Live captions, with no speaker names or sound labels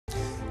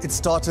It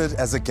started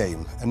as a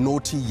game, a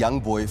naughty young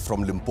boy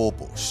from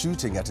Limpopo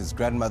shooting at his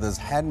grandmother's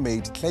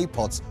handmade clay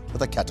pots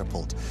with a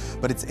catapult.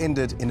 But it's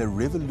ended in a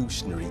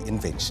revolutionary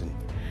invention.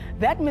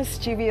 That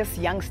mischievous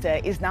youngster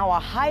is now a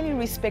highly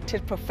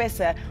respected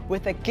professor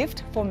with a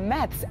gift for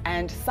maths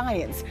and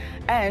science.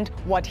 And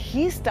what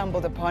he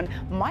stumbled upon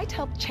might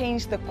help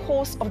change the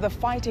course of the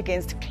fight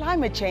against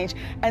climate change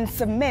and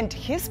cement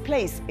his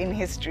place in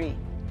history.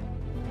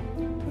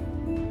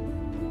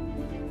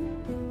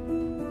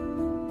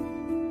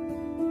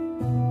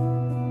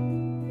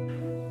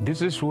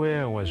 This is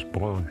where I was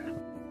born.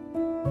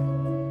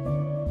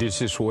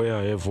 This is where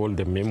I have all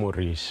the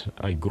memories.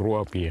 I grew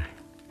up here.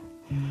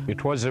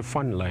 It was a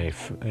fun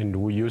life, and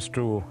we used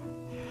to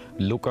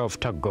look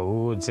after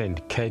goats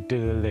and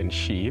cattle and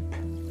sheep.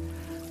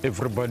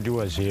 Everybody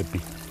was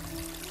happy.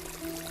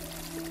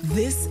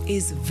 This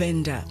is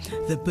Venda,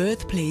 the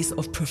birthplace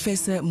of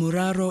Professor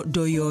Mulalo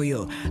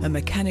Doyoyo, a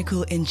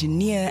mechanical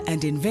engineer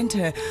and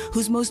inventor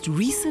whose most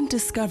recent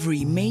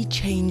discovery may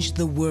change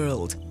the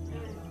world.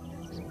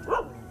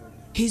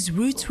 His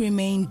roots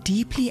remain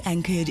deeply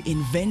anchored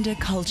in Venda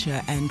culture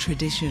and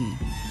tradition.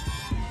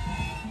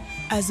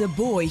 As a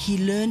boy, he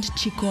learned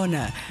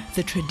Chikona,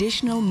 the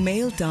traditional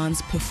male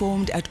dance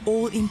performed at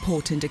all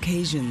important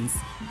occasions.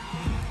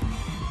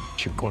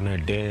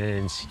 Chikona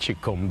dance,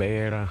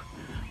 chikombera,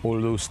 all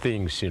those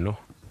things, you know.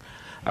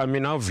 I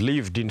mean, I've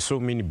lived in so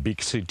many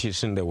big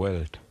cities in the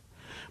world,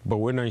 but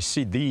when I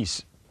see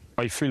these,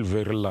 I feel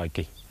very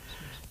lucky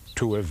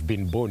to have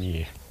been born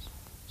here.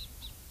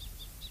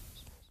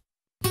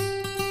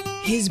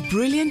 His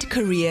brilliant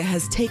career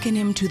has taken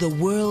him to the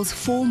world's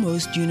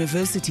foremost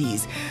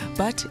universities,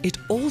 but it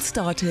all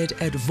started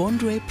at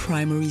Vondwe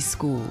Primary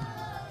School.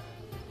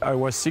 I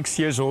was 6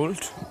 years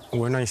old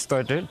when I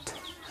started.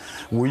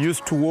 We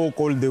used to walk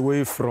all the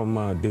way from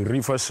the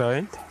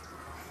riverside,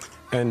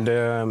 and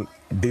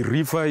the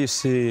river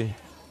is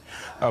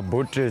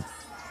about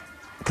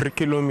 3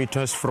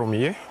 kilometers from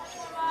here.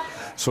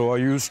 So I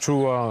used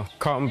to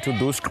come to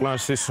those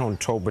classes on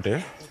top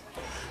there.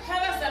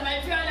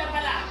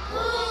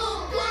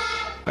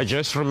 I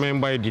just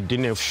remember I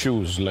didn't have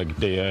shoes like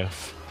they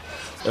have.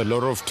 A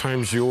lot of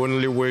times you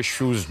only wear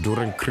shoes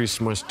during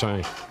Christmas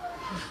time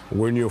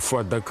when your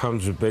father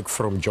comes back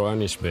from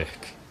Johannesburg.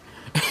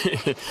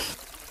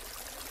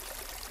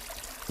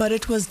 But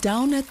it was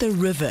down at the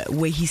river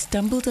where he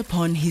stumbled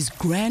upon his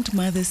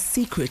grandmother's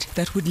secret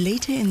that would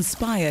later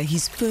inspire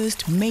his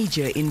first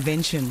major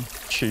invention.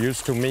 She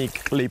used to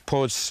make clay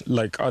pots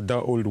like other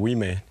old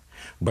women,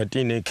 but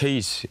in a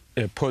case,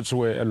 pots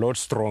were a lot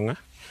stronger.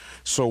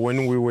 So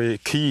when we were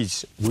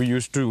kids, we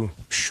used to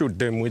shoot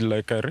them with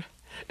lacquer.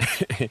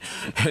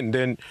 And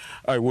then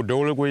I would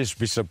always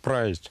be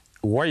surprised,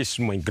 why is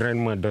my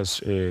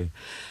grandmother's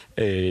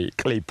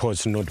clay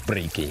pots not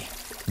breaking?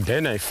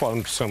 Then I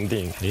found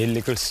something, a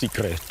little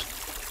secret.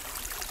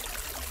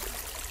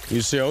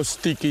 You see how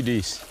sticky it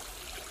is?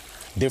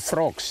 The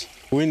frogs,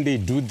 when they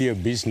do their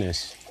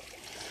business,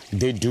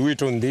 they do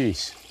it on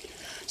this.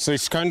 So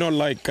it's kind of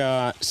like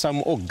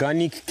some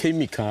organic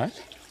chemical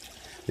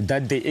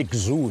that they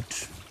exude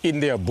in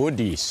their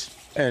bodies.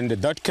 And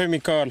that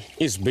chemical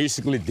is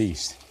basically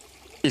this.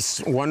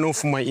 It's one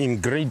of my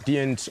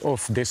ingredients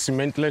of the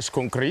cementless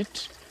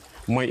concrete,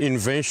 my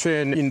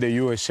invention in the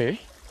USA.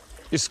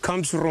 It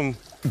comes from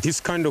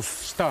this kind of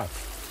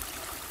stuff.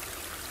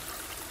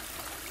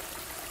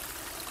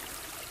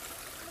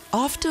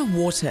 After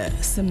water,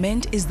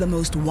 cement is the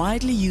most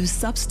widely used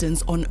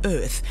substance on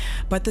Earth,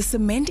 but the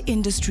cement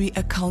industry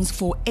accounts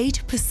for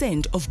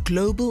 8% of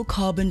global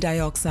carbon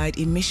dioxide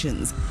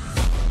emissions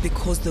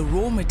because the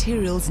raw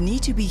materials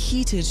need to be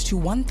heated to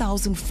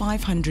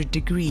 1,500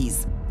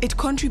 degrees. It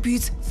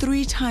contributes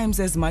 3 times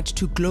as much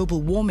to global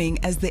warming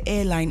as the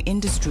airline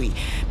industry,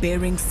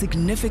 bearing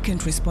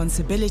significant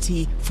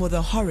responsibility for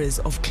the horrors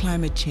of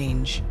climate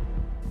change.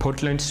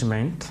 Portland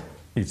cement,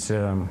 it's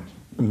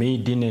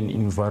made in an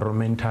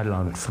environmental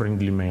and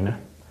friendly manner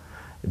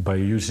by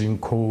using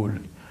coal.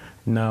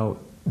 Now,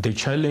 the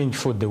challenge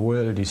for the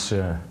world is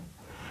that,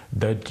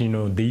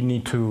 they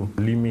need to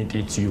limit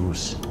its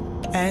use.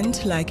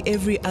 And like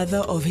every other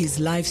of his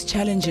life's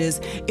challenges,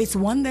 it's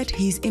one that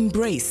he's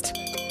embraced.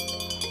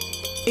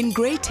 In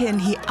grade 10,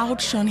 he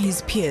outshone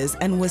his peers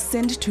and was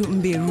sent to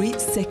𝗵𝗶𝘀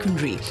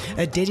Secondary,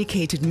 a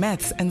dedicated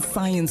maths and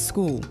science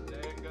school.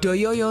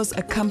 Doyoyo's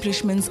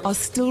accomplishments are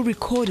still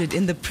recorded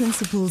in the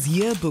principal's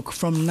yearbook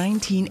from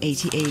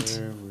 1988.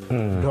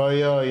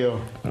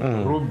 Doyoyo,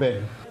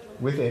 Ruben,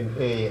 with an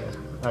A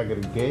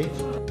aggregate.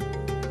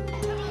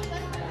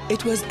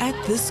 It was at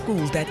this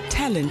school that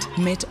talent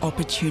met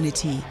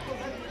opportunity.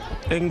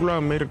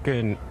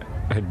 Anglo-American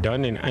had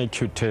done an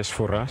IQ test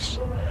for us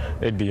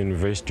at the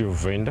University of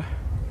Venda,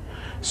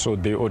 so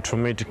they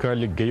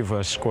automatically gave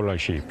us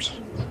scholarships.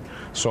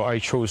 So I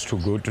chose to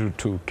go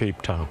to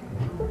Cape Town.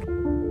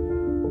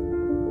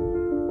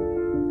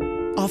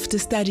 After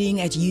studying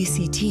at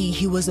UCT,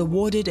 he was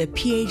awarded a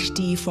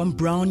PhD from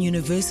Brown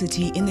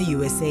University in the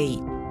USA.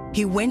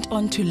 He went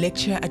on to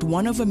lecture at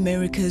one of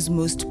America's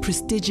most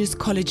prestigious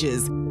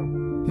colleges,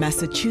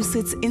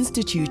 Massachusetts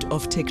Institute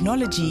of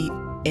Technology,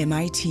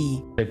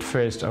 MIT. At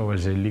first, I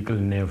was a little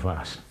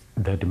nervous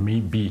that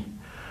maybe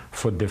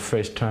for the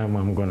first time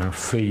I'm gonna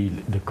fail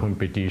the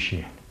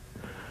competition.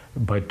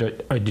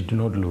 But I did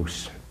not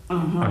lose.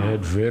 I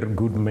had very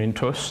good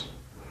mentors.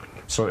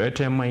 So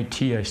at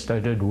MIT, I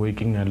started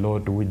working a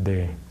lot with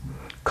the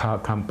car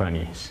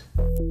companies,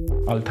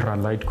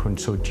 ultralight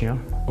consortium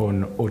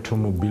on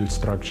automobile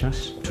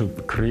structures to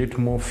create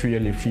more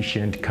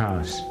fuel-efficient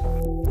cars.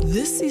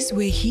 This is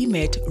where he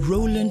met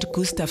Roland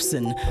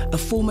Gustafsson, a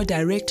former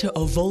director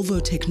of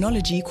Volvo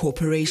Technology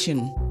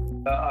Corporation.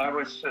 I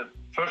was,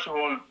 first of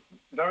all,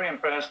 very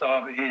impressed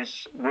of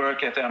his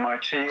work at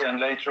MIT and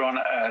later on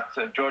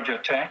at Georgia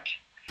Tech.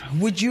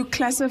 Would you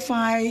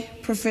classify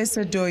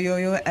Professor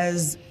Doyoyo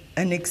as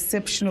an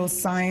exceptional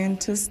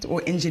scientist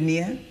or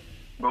engineer?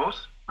 Both.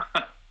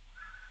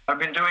 I've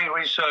been doing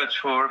research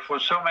for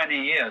so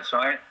many years, so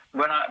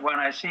when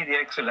I see the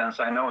excellence,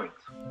 I know it.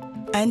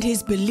 And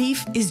his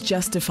belief is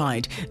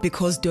justified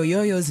because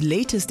Doyoyo's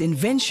latest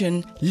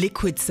invention,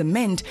 liquid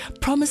cement,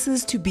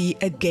 promises to be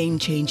a game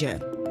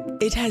changer.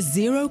 It has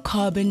zero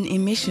carbon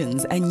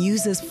emissions and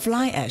uses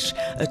fly ash,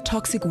 a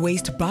toxic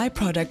waste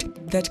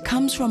byproduct that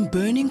comes from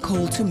burning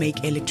coal to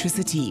make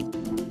electricity.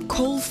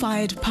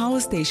 Coal-fired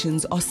power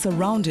stations are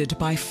surrounded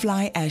by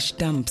fly ash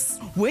dumps.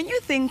 When you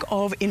think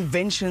of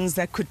inventions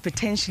that could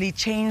potentially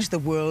change the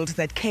world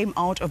that came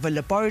out of a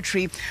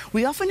laboratory,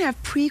 we often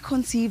have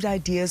preconceived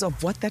ideas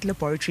of what that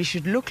laboratory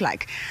should look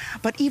like.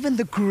 But even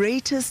the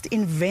greatest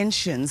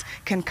inventions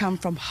can come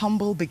from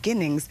humble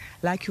beginnings,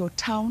 like your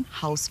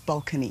townhouse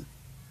balcony.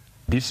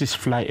 This is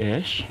fly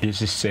ash,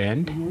 this is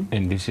sand,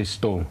 and this is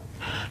stone.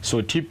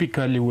 So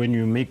typically when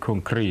you make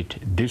concrete,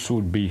 this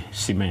would be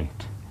cement.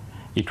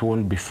 It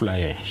won't be fly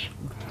ash.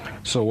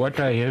 So what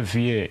I have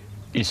here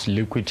is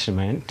liquid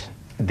cement.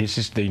 This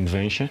is the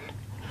invention.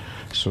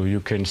 So you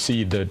can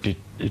see that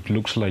it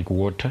looks like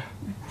water.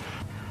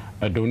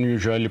 I don't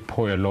usually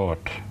pour a lot.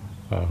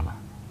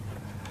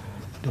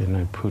 Then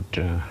I put,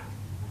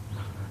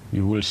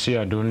 you will see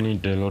I don't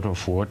need a lot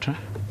of water.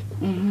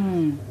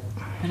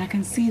 But I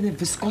can see the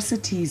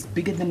viscosity is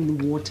bigger than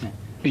the water.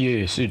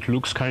 Yes, it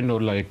looks kind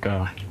of like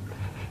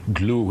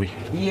gluey.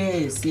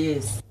 Yes,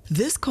 yes.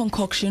 This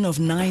concoction of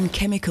 9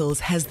 chemicals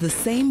has the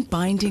same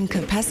binding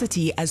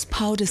capacity as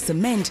powder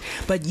cement,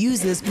 but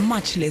uses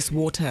much less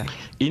water.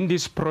 In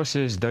this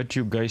process that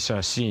you guys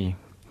are seeing,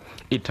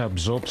 it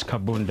absorbs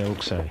carbon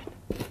dioxide,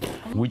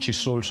 which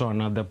is also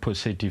another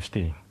positive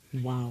thing.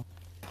 Wow.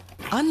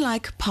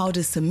 Unlike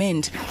powder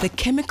cement, the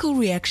chemical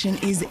reaction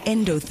is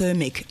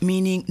endothermic,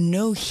 meaning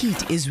no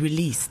heat is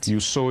released.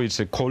 You saw it's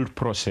a cold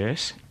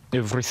process.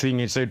 Everything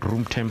is at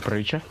room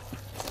temperature.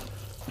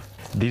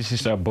 This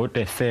is about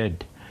a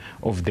third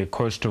of the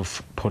cost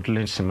of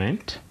Portland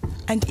cement.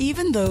 And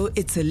even though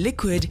it's a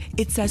liquid,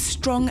 it's as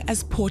strong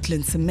as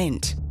Portland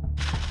cement.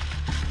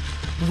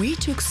 We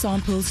took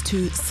samples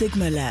to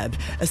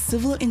𝗀𝗵𝗶𝘀, a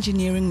civil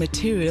engineering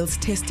materials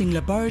testing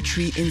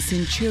laboratory in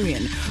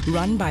Centurion,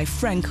 run by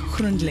Frank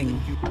Grundling.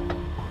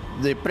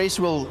 The press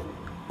will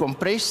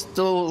compress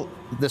till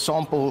the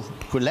sample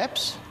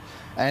collapse,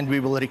 and we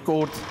will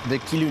record the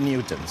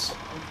kilonewtons.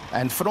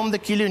 And from the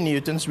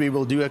kilonewtons, we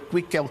will do a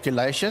quick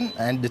calculation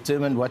and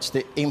determine what's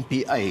the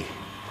MPa.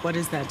 What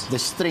is that? The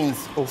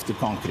strength of the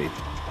concrete.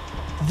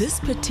 This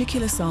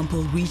particular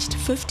sample reached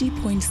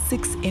 50.6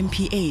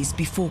 MPa's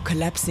before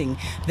collapsing.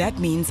 That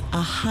means a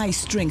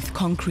high-strength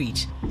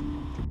concrete.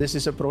 This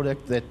is a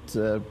product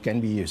that can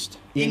be used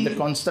in the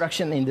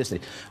construction industry.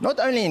 Not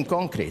only in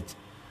concrete.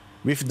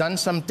 We've done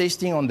some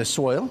testing on the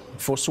soil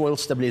for soil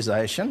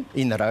stabilization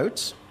in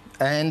roads,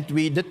 and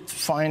we did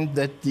find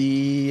that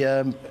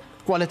the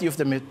quality of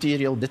the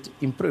material did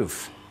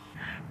improve.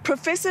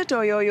 Professor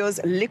Doyoyo's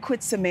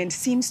liquid cement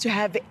seems to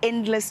have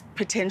endless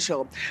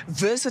potential,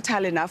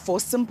 versatile enough for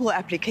simple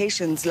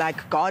applications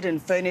like garden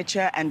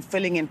furniture and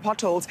filling in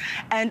potholes,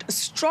 and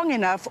strong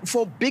enough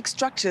for big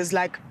structures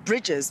like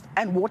bridges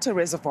and water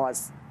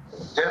reservoirs.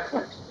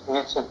 Definitely,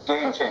 it's a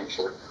game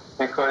changer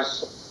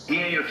because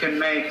here you can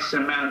make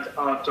cement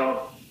out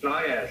of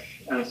fly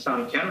ash and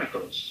some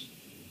chemicals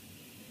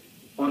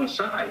on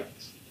site.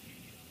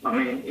 I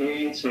mean,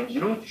 it's a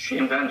huge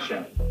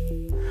invention.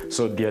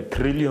 So there are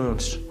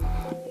trillions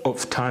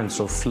of tons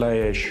of fly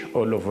ash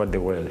all over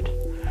the world.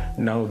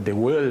 Now the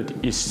world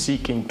is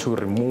seeking to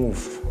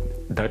remove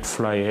that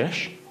fly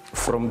ash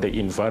from the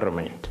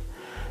environment.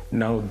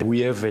 Now we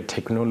have a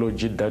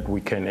technology that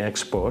we can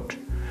export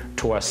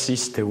to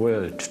assist the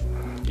world.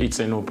 It's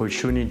an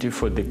opportunity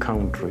for the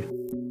country.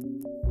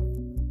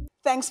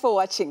 Thanks for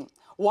watching.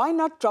 Why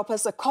not drop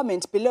us a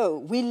comment below?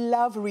 We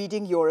love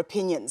reading your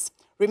opinions.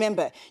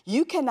 Remember,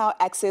 you can now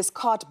access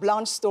Carte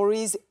Blanche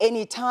stories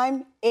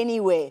anytime,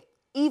 anywhere,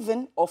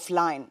 even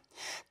offline.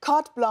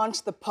 Carte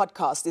Blanche, the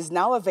podcast, is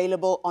now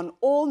available on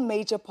all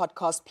major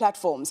podcast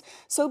platforms,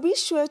 so be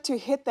sure to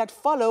hit that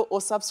follow or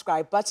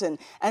subscribe button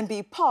and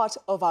be part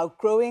of our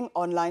growing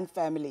online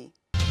family.